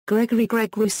Gregory.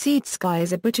 Greg Rusedski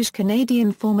is a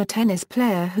British-Canadian former tennis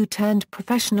player who turned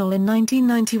professional in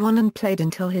 1991 and played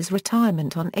until his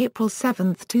retirement on April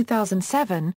 7,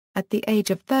 2007, at the age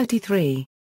of 33.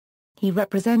 He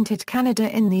represented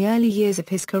Canada in the early years of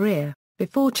his career,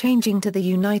 before changing to the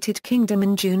United Kingdom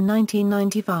in June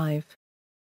 1995.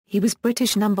 He was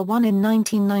British number 1 in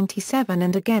 1997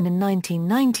 and again in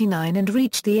 1999 and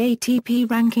reached the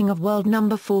ATP ranking of world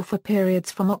number 4 for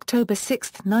periods from October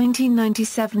 6,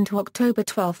 1997 to October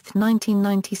 12,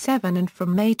 1997 and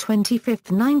from May 25,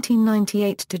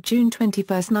 1998 to June 21,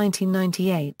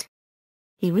 1998.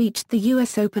 He reached the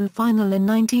US Open final in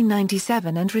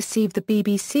 1997 and received the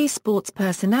BBC Sports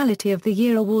Personality of the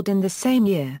Year award in the same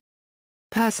year.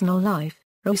 Personal life: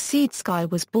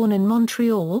 Rusedski was born in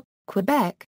Montreal,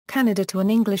 Quebec, Canada to an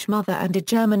English mother and a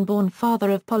German-born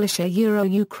father of Polish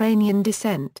Euro-Ukrainian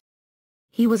descent.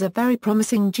 He was a very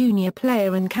promising junior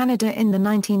player in Canada in the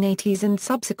 1980s and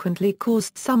subsequently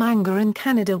caused some anger in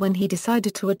Canada when he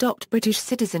decided to adopt British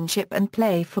citizenship and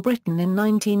play for Britain in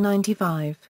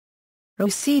 1995.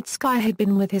 Rusedski had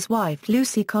been with his wife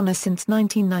Lucy Connor since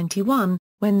 1991,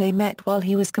 when they met while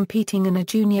he was competing in a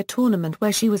junior tournament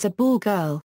where she was a ball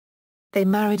girl. They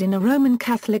married in a Roman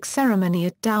Catholic ceremony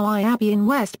at Douai Abbey in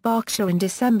West Berkshire in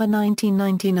December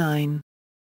 1999.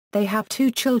 They have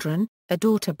 2 children, a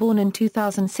daughter born in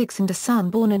 2006 and a son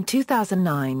born in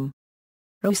 2009.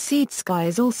 Rusedski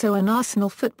is also an Arsenal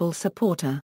football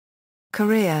supporter.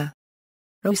 Career: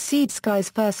 Rusedski's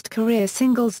first career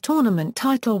singles tournament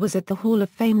title was at the Hall of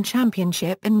Fame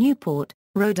Championship in Newport,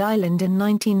 Rhode Island in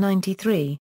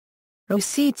 1993.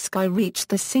 Rusedski reached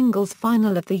the singles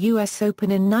final of the US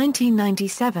Open in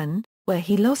 1997, where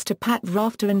he lost to Pat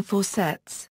Rafter in 4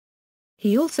 sets.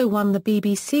 He also won the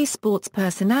BBC Sports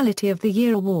Personality of the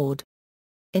Year award.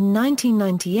 In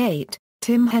 1998,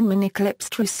 Tim Henman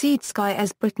eclipsed Rusedski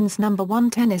as Britain's number 1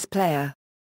 tennis player.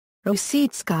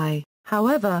 Rusedski,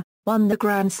 however, won the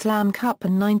Grand Slam Cup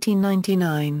in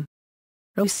 1999.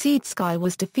 Rusedski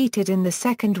was defeated in the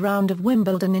second round of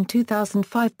Wimbledon in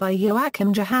 2005 by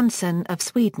Joachim Johansson of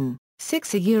Sweden,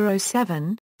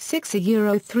 6-7,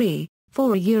 6-3,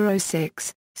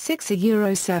 4-6,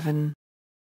 6-7.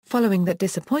 Following that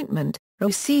disappointment,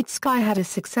 Rusedski had a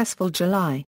successful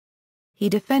July. He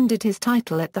defended his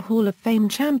title at the Hall of Fame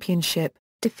Championship,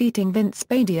 defeating Vince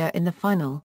Badia in the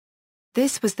final.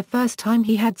 This was the first time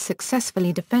he had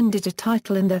successfully defended a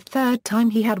title and the third time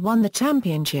he had won the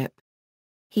championship.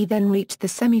 He then reached the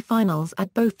semi-finals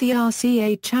at both the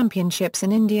RCA Championships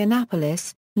in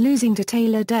Indianapolis, losing to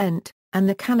Taylor Dent, and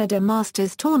the Canada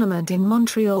Masters Tournament in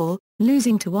Montreal,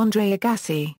 losing to Andre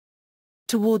Agassi.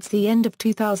 Towards the end of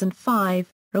 2005,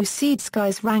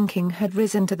 Rusedski's ranking had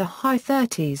risen to the high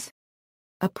 30s.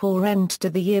 A poor end to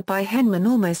the year by Henman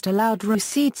almost allowed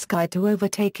Rusedski to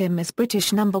overtake him as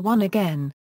British number 1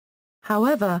 again.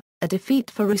 However, a defeat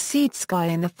for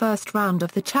Rusedski in the first round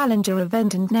of the Challenger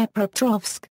event in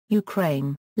Dnepropetrovsk,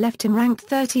 Ukraine, left him ranked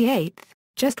 38th,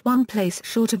 just 1 place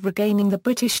short of regaining the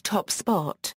British top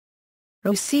spot.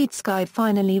 Rusedski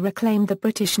finally reclaimed the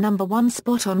British number 1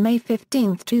 spot on May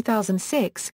 15,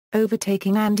 2006,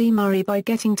 overtaking Andy Murray by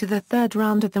getting to the 3rd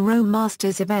round of the Rome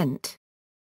Masters event.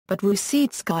 But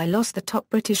Rusedski lost the top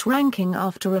British ranking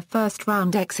after a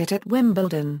first-round exit at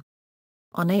Wimbledon.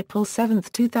 On April 7,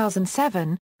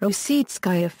 2007,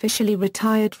 Rusedski officially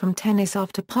retired from tennis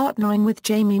after partnering with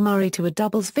Jamie Murray to a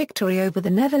doubles victory over the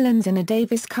Netherlands in a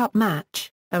Davis Cup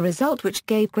match, a result which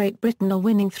gave Great Britain a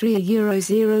winning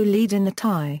 3-0 lead in the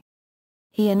tie.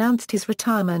 He announced his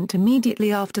retirement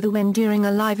immediately after the win during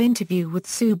a live interview with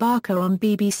Sue Barker on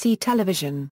BBC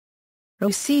television.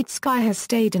 Rusedski has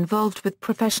stayed involved with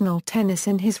professional tennis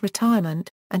in his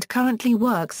retirement, and currently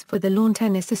works for the Lawn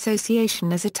Tennis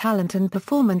Association as a talent and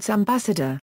performance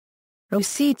ambassador.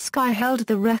 Rusedski held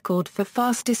the record for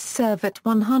fastest serve at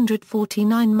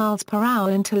 149 miles per hour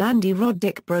until Andy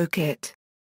Roddick broke it.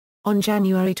 On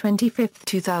January 25,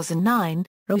 2009,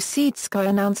 Rusedski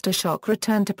announced a shock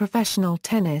return to professional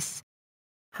tennis.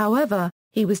 However,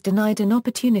 he was denied an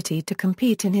opportunity to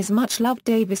compete in his much-loved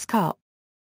Davis Cup.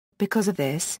 Because of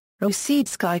this,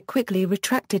 Rusedski quickly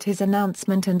retracted his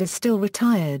announcement and is still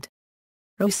retired.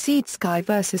 Rusedski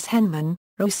vs Henman.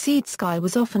 Rusedski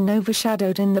was often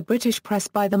overshadowed in the British press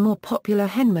by the more popular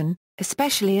Henman,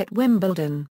 especially at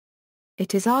Wimbledon.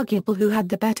 It is arguable who had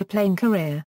the better playing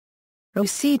career.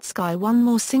 Rusedski won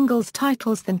more singles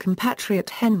titles than compatriot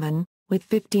Henman, with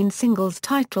 15 singles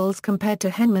titles compared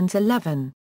to Henman's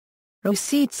 11.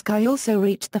 Rusedski also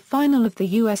reached the final of the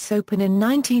US Open in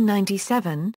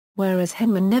 1997, whereas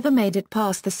Henman never made it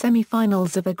past the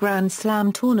semi-finals of a Grand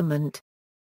Slam tournament.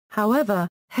 However,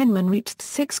 Henman reached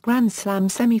 6 Grand Slam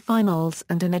semi-finals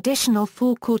and an additional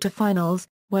 4 quarter-finals,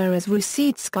 whereas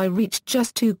Rusedski reached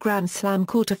just 2 Grand Slam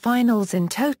quarter-finals in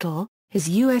total, his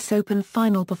US Open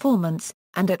final performance,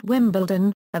 and at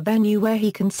Wimbledon, a venue where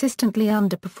he consistently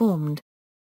underperformed.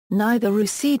 Neither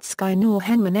Rusedski nor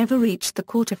Henman ever reached the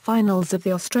quarter-finals of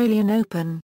the Australian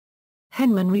Open.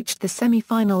 Henman reached the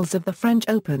semi-finals of the French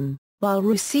Open, while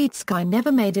Rusedski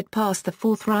never made it past the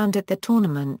 4th round at the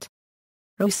tournament.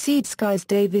 Rusedski's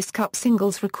Davis Cup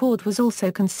singles record was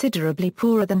also considerably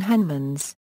poorer than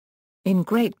Henman's. In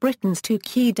Great Britain's 2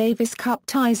 key Davis Cup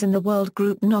ties in the World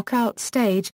Group Knockout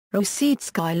stage,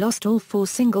 Rusedski lost all 4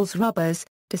 singles rubbers,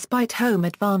 despite home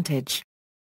advantage.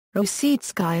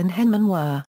 Rusedski and Henman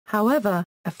were, however,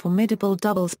 a formidable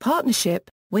doubles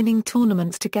partnership, winning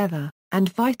tournaments together,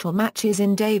 and vital matches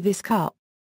in Davis Cup.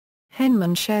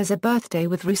 Henman shares a birthday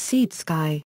with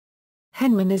Rusedski.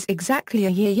 Henman is exactly a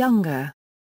year younger.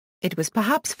 It was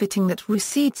perhaps fitting that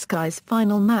Rusedski's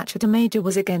final match at a major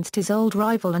was against his old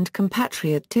rival and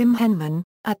compatriot Tim Henman,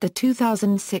 at the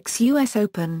 2006 US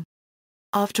Open.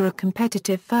 After a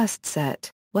competitive first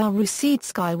set, while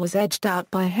Rusedski was edged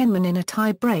out by Henman in a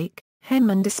tie-break,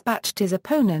 Henman dispatched his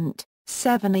opponent,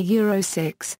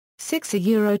 7-6,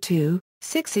 6-2,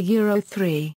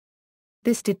 6-3.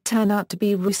 This did turn out to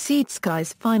be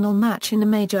Rusedski's final match in a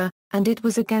major, and it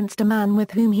was against a man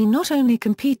with whom he not only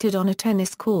competed on a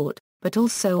tennis court, but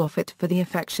also off it for the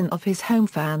affection of his home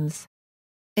fans.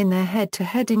 In their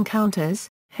head-to-head encounters,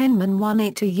 Henman won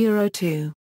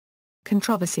 8-2.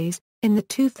 Controversies. In the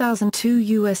 2002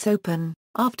 US Open,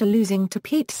 after losing to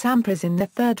Pete Sampras in the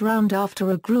 3rd round after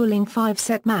a grueling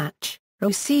 5-set match,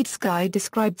 Rusedski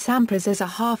described Sampras as a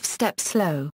half-step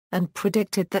slow, and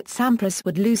predicted that Sampras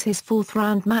would lose his 4th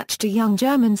round match to young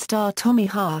German star Tommy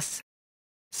Haas.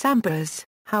 Sampras,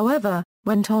 however,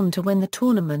 went on to win the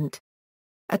tournament.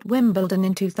 At Wimbledon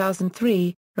in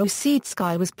 2003,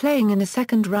 Rusedski was playing in a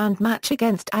 2nd-round match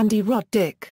against Andy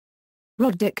Roddick.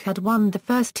 Roddick had won the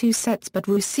first 2 sets but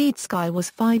Rusedski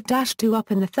was 5-2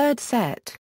 up in the 3rd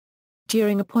set.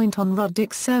 During a point on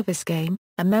Roddick's service game,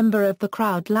 a member of the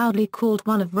crowd loudly called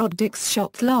one of Roddick's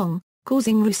shots long,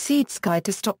 causing Rusedski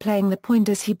to stop playing the point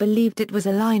as he believed it was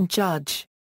a line judge.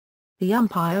 The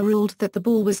umpire ruled that the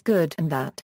ball was good and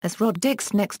that, as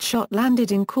Roddick's next shot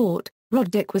landed in court,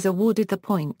 Roddick was awarded the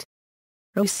point.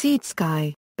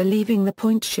 Rusedski, believing the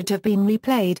point should have been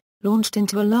replayed, launched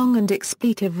into a long and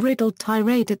expletive-riddled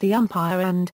tirade at the umpire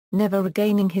and, never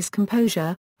regaining his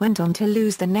composure, went on to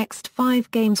lose the next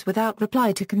 5 games without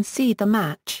reply to concede the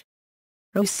match.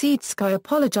 Rusedski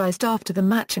apologized after the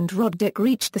match and Roddick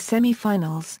reached the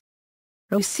semi-finals.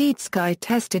 Rusedski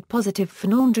tested positive for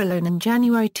nandrolone in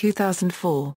January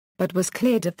 2004, but was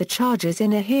cleared of the charges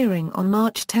in a hearing on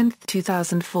March 10,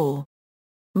 2004.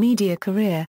 Media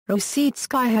career.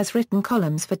 Rusedski has written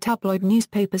columns for tabloid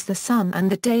newspapers The Sun and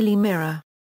the Daily Mirror.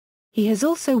 He has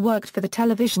also worked for the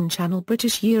television channel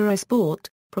British Eurosport,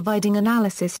 providing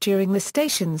analysis during the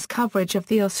station's coverage of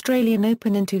the Australian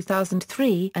Open in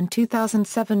 2003 and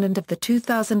 2007 and of the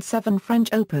 2007 French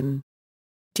Open.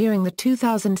 During the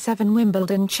 2007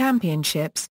 Wimbledon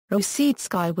Championships,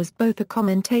 Rusedski was both a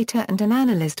commentator and an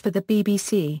analyst for the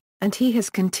BBC, and he has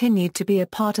continued to be a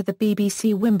part of the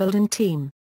BBC Wimbledon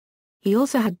team. He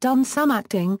also had done some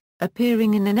acting,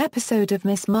 appearing in an episode of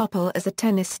Miss Marple as a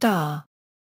tennis star.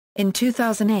 In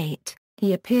 2008,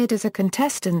 he appeared as a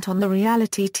contestant on the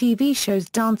reality TV shows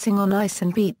Dancing on Ice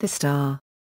and Beat the Star.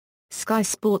 Sky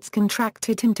Sports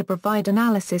contracted him to provide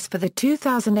analysis for the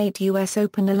 2008 US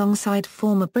Open alongside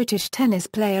former British tennis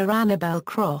player Annabel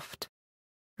Croft.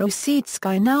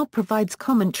 Rusedski now provides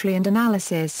commentary and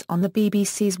analysis on the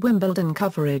BBC's Wimbledon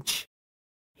coverage.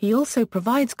 He also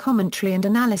provides commentary and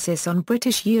analysis on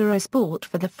British Eurosport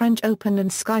for the French Open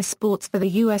and Sky Sports for the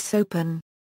US Open.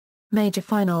 Major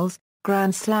finals,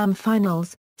 Grand Slam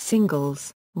finals,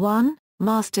 singles, 1,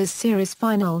 Masters Series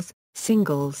finals,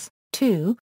 singles,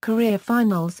 2, Career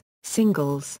finals,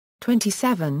 singles,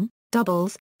 27,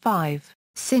 doubles, 5,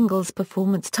 singles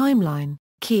performance timeline,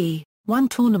 key, 1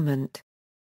 tournament.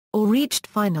 Or reached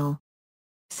final.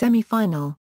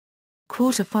 Semi-final.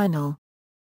 Quarter-final.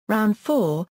 Round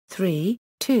 4, 3,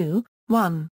 2,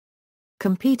 1.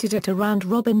 Competed at a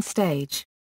round-robin stage.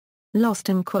 Lost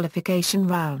in qualification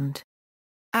round.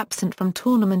 Absent from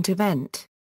tournament event.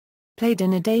 Played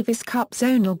in a Davis Cup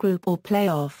zonal group or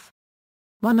playoff.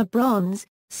 Won a bronze,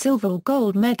 silver or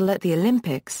gold medal at the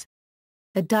Olympics.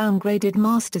 A downgraded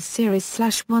Masters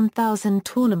Series/1000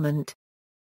 tournament.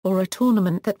 Or a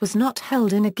tournament that was not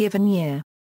held in a given year.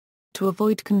 To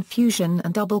avoid confusion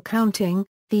and double counting,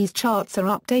 these charts are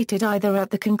updated either at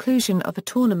the conclusion of a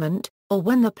tournament, or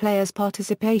when the player's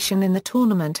participation in the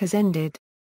tournament has ended.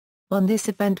 This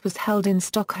event was held in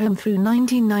Stockholm through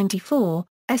 1994,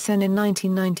 Essen in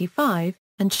 1995,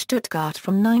 and Stuttgart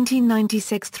from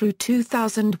 1996 through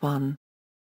 2001.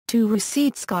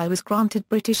 Rusedski was granted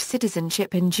British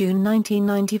citizenship in June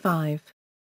 1995.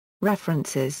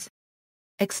 References.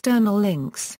 External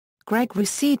links. Greg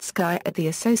Rusedski at the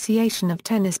Association of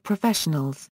Tennis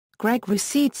Professionals, Greg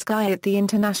Rusedski at the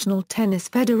International Tennis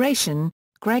Federation,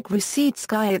 Greg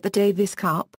Rusedski at the Davis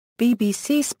Cup,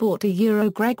 BBC Sport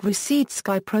Greg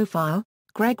Rusedski profile,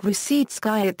 Greg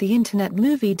Rusedski at the Internet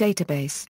Movie Database.